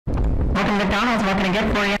McDonald's, what can I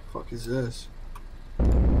get for you? The fuck is this?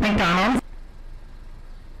 McDonald's.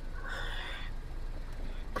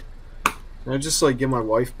 Can I just like get my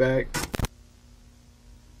wife back?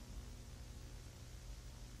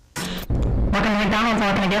 Welcome to McDonald's,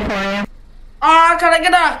 what can I get for you? Can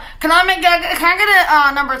I get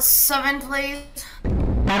a number 7, please?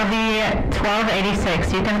 That'll be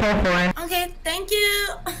 $12.86. You can pull for it. Okay, thank you.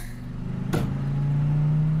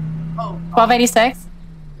 Oh. $12.86.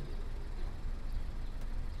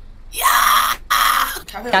 Yeah.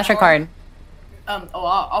 Cash or card?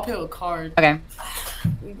 I'll pay with a card. Okay.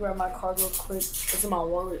 Let me grab my card real quick. It's in my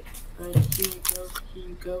wallet. Alright, here you go. Here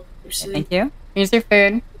you go. Thank you. Here's your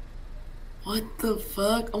food. What the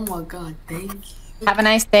fuck? Oh my god, thank you. Have a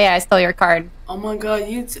nice day. I stole your card. Oh my god,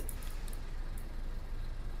 you too.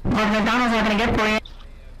 What McDonald's, what can I get for you?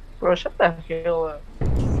 Bro, shut the hell up.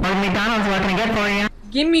 What McDonald's, what can I get for you?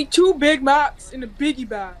 Give me 2 Big Macs in a biggie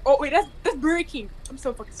bag. Oh wait, that's Burger King. I'm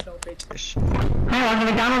so fucking slow, bitch. Hi, welcome to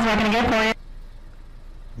McDonald's, what can I get for you?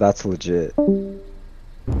 That's legit. Welcome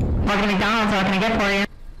to McDonald's, what can I get for you?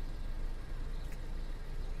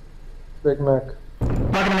 Big Mac.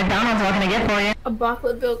 Welcome to McDonald's, what can I get for you? A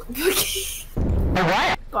chocolate milk bookie. A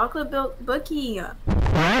what? Chocolate milk bookie.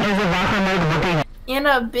 What is a chocolate milk bookie? And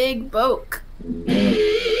a big boke.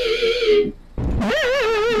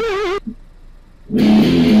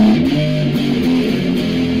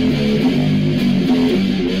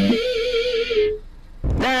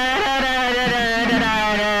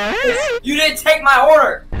 You didn't take my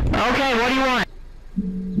order! Okay, what do you want?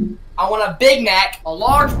 I want a Big Mac, a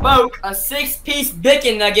large Boke, a 6-piece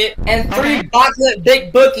bacon nugget, and 3 chocolate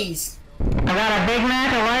big bookies. I got a Big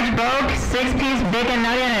Mac, a large Boke, 6-piece bacon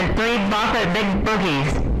nugget, and 3 chocolate big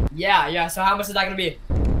bookies. Yeah, so how much is that gonna be?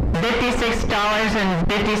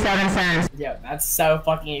 $56.57. Yeah, that's so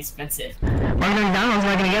fucking expensive. Welcome to McDonald's,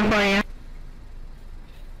 what can I get for you?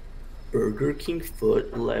 Burger King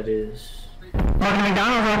foot lettuce. Welcome to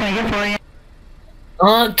McDonald's, what can I get for you?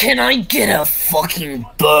 Can I get a fucking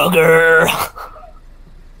burger? Okay,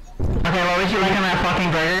 what would you like on that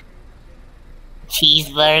fucking burger?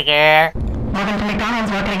 Cheeseburger. Welcome to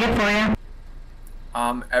McDonald's, what can I get for you?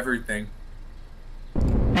 Everything.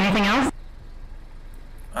 Anything else?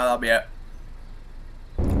 That'll be it.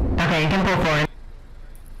 Okay, you can pull for it.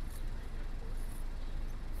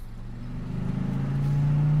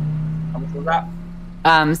 How much was that?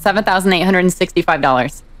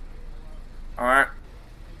 $7,865. Alright.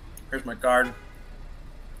 Here's my card.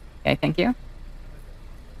 Okay, thank you.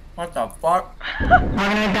 What the fuck? Welcome to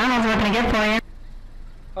McDonald's, what can I get for you?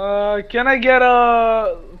 Can I get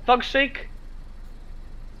a thug shake?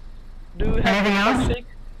 Do you have Anything a thug else? shake?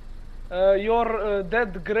 Your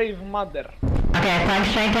dead grave mother. Okay, a thug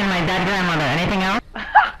shake and my dead grandmother. Anything else?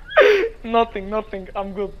 Nothing.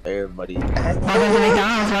 I'm good. Hey everybody. Welcome to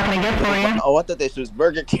McDonald's, what can I get for you? Oh, I thought this was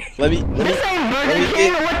Burger King. Let me. This ain't Burger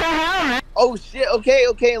King, what the hell, man? Oh shit.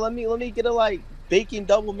 Okay. Let me get a like bacon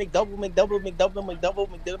double McDouble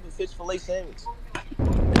fish fillet sandwich.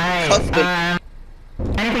 Alright.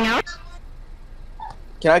 Anything else?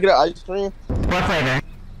 Can I get an ice cream? What flavor?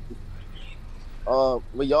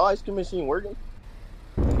 With y'all ice cream machine working?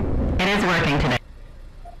 It is working today.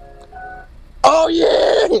 Oh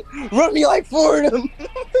yeah! Run me like 4 of them.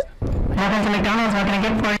 Welcome to McDonald's, what can I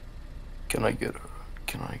get for you? Can I get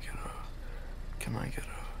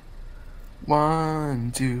a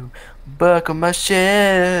 1, 2, buckle my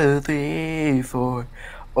shell, 3, 4,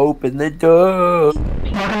 open the door. Welcome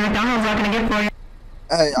to McDonald's, what can I get for you?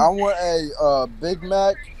 Hey, I want a Big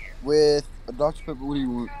Mac with a Dr. Pepper. What do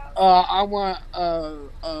you want? I want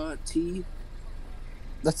tea.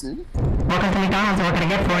 That's it. Welcome to McDonald's, what can I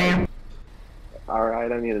get for you?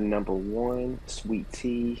 Alright, I need a number 1, sweet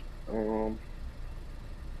tea.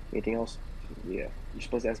 Anything else? Yeah. You're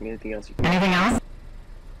supposed to ask me anything else. Anything else?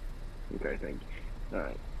 Okay, thank you.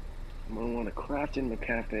 Alright. I'm gonna want a Crafton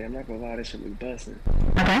McCafe. I'm not gonna lie, this should be busting.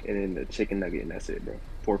 Okay. And then the chicken nugget, and that's it, bro.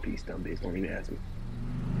 4-piece dumb bitch. Don't even ask me.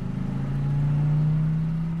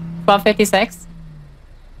 $12.56.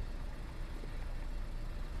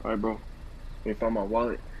 Alright, bro. Let me find my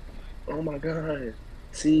wallet. Oh my god.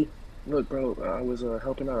 See? Look, bro, I was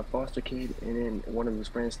helping out a foster kid, and then one of his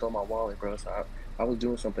friends stole my wallet, bro. So I was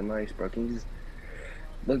doing something nice, bro. Can you just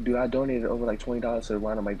look, dude? I donated over like $20 to the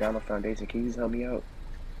Ronald McDonald Foundation. Can you just help me out?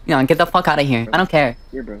 No, get the fuck out of here. I don't care.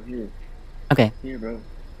 Here, bro. Here. Okay. Here, bro.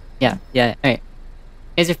 Yeah. Alright.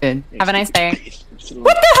 Here's your food. Have a nice day.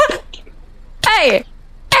 What the heck? Hey!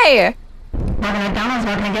 Welcome to McDonald's,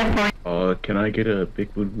 what can I get for you? Can I get a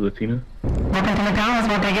Big Booty Latina? Welcome to McDonald's,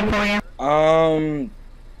 what can I get for you?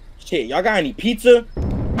 Shit, y'all got any pizza?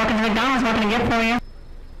 Welcome to McDonald's, what can I get for you?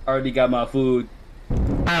 Already got my food.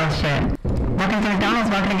 Oh shit. Welcome to McDonald's,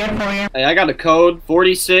 what can I get for you? Hey, I got a code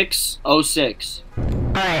 4606.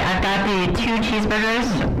 Alright, I've got the 2 cheeseburgers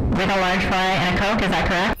with a large fry and a Coke, is that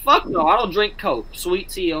correct? Fuck no, I don't drink Coke. Sweet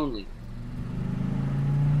tea only.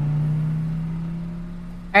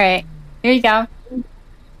 Alright, here you go.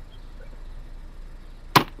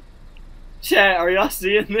 Chat, are y'all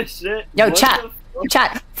seeing this shit? Yo, What chat. the fuck?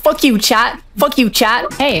 Chat. Fuck you, chat. Fuck you,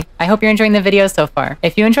 chat. Hey, I hope you're enjoying the video so far.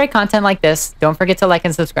 If you enjoy content like this, don't forget to like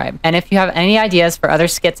and subscribe. And if you have any ideas for other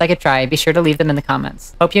skits I could try, be sure to leave them in the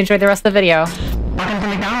comments. Hope you enjoyed the rest of the video. Welcome to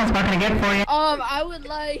McDonald's, what can I get for you? I would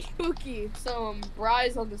like cookie, some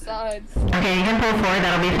fries on the sides. Okay, you can pull forward,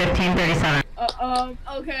 that'll be $15.37.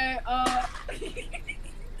 Okay,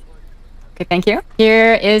 Okay, thank you.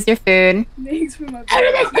 Here is your food. thanks for my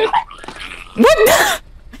What?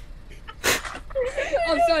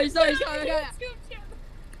 Oh, sorry.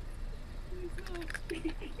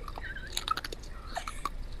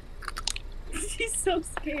 She's so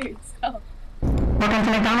scared. Stop. Welcome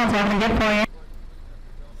to McDonald's, what can I get for you?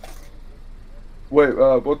 Wait,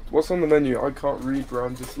 what's on the menu? I can't read where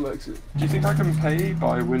I'm dyslexic. Do you think I can pay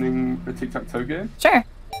by winning a tic-tac-toe game? Sure.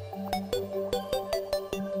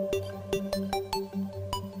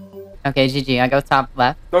 Okay, GG. I go top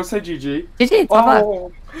left. Don't say GG. GG, top left.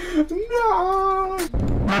 No!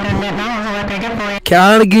 Welcome to McDonald's, what can I get for you?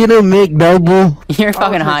 Can I get a McDouble? You're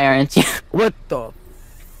fucking high, aren't you? What the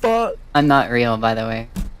fuck? I'm not real, by the way.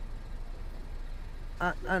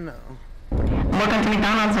 I know. Welcome to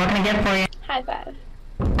McDonald's, what can I get for you? High five.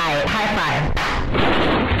 Alright, high five.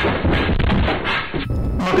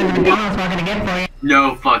 Welcome to McDonald's, what can I get for you?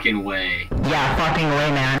 No fucking way. Yeah, fucking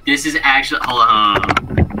way, man. This is actually, hold on.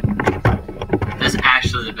 That's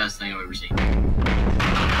actually the best thing I've ever seen.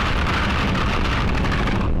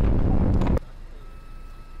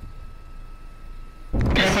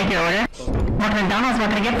 Can I take your order? Welcome to McDonald's, what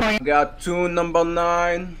can I get for you? Got 2 number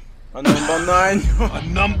 9. A number 9. A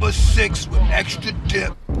number 6 with extra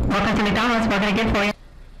dip. Welcome to McDonald's, what can I get for you?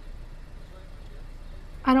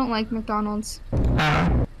 I don't like McDonald's.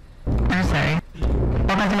 Oh. I'm sorry.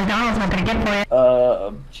 Welcome to McDonald's, what can I get for you?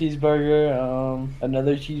 Cheeseburger,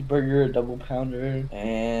 another cheeseburger, a double pounder,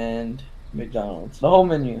 and McDonald's. The whole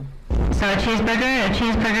menu. So a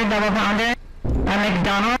cheeseburger, double pounder, a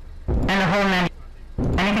McDonald's, and the whole menu.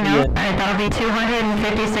 Anything else? Alright, that'll be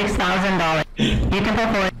 $256,000. You can pay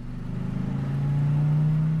for it.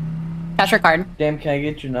 Cash or card? Damn, can I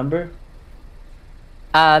get your number?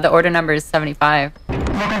 The order number is 75.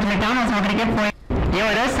 Welcome to McDonald's, what can I get for you? Yo,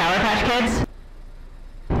 are those Sour Patch Kids?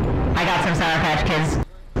 I got some Sour Patch Kids.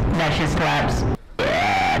 That shit slaps.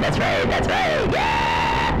 Yeah, that's right,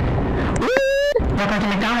 yeah. Woo! Welcome to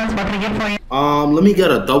McDonald's, what can I get for you? Let me get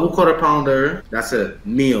a double quarter pounder. That's a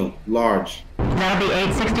meal, large. That'll be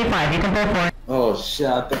 $8.65, you can pay for it. Oh shit,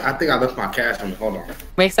 I think I left my cash on me. Hold on.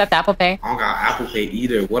 We accept Apple Pay. I don't got Apple Pay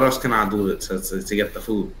either. What else can I do to get the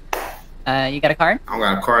food? You got a card? I don't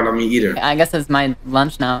got a card on me either. I guess it's my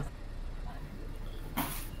lunch now.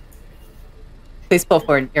 Please pull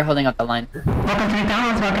forward. You're holding up the line. Welcome to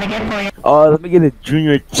McDonald's, what can I get for you? Let me get a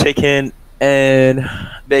junior chicken and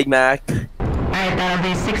Big Mac. Alright, that'll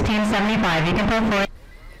be $16.75, you can pay for it.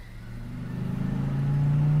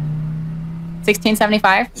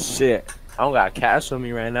 $16.75? Shit, I don't got cash on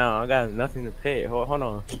me right now. I got nothing to pay. Hold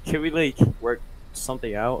on. Can we like work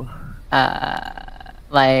something out?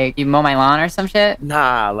 Like you mow my lawn or some shit?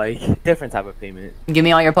 Nah, like different type of payment. Give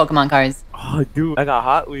me all your Pokemon cards. Oh, dude, I got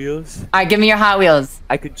Hot Wheels. Alright, give me your Hot Wheels.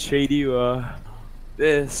 I could trade you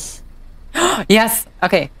this. Yes.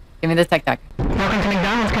 Okay. Give me the Tic Tac. Welcome to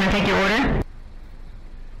McDonald's, can I take your order?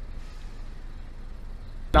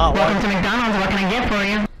 Welcome to McDonald's, what can I get for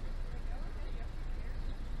you?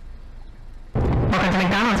 Welcome to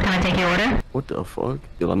McDonald's, can I take your order? What the fuck?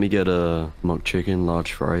 Yeah, let me get a mock chicken,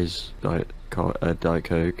 large fries, Diet Coke,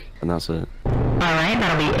 and that's it. Alright,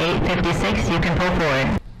 that'll be $8.56, you can pull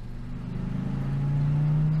forward.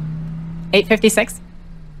 $8.56?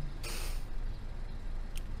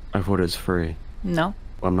 I thought it's free. No.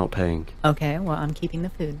 I'm not paying. Okay, well, I'm keeping the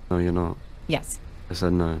food. No, you're not. Yes. I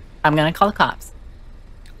said no. I'm gonna call the cops.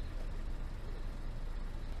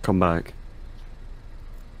 Come back.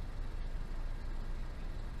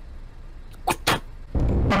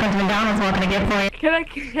 Welcome to McDonald's, what can I get for you? Can I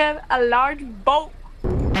get a large boat?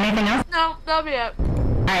 Anything else? No, that'll be it.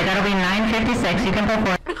 Alright, that'll be $9.56, you can pull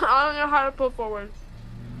forward. I don't know how to pull forward.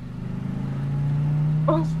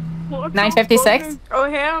 $9.56? Oh,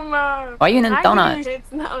 him, Why are you in a donut?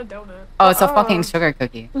 It's not a donut. Oh, it's a fucking sugar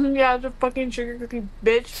cookie. Yeah, it's a fucking sugar cookie,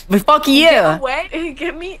 bitch. But fuck you! Get away.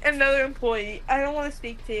 Get me another employee. I don't want to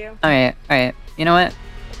speak to you. Alright. You know what?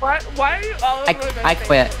 Why are you all over my I face?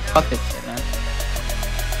 quit. Fuck this shit, man.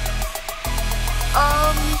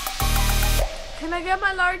 Can I get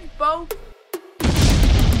my large boat?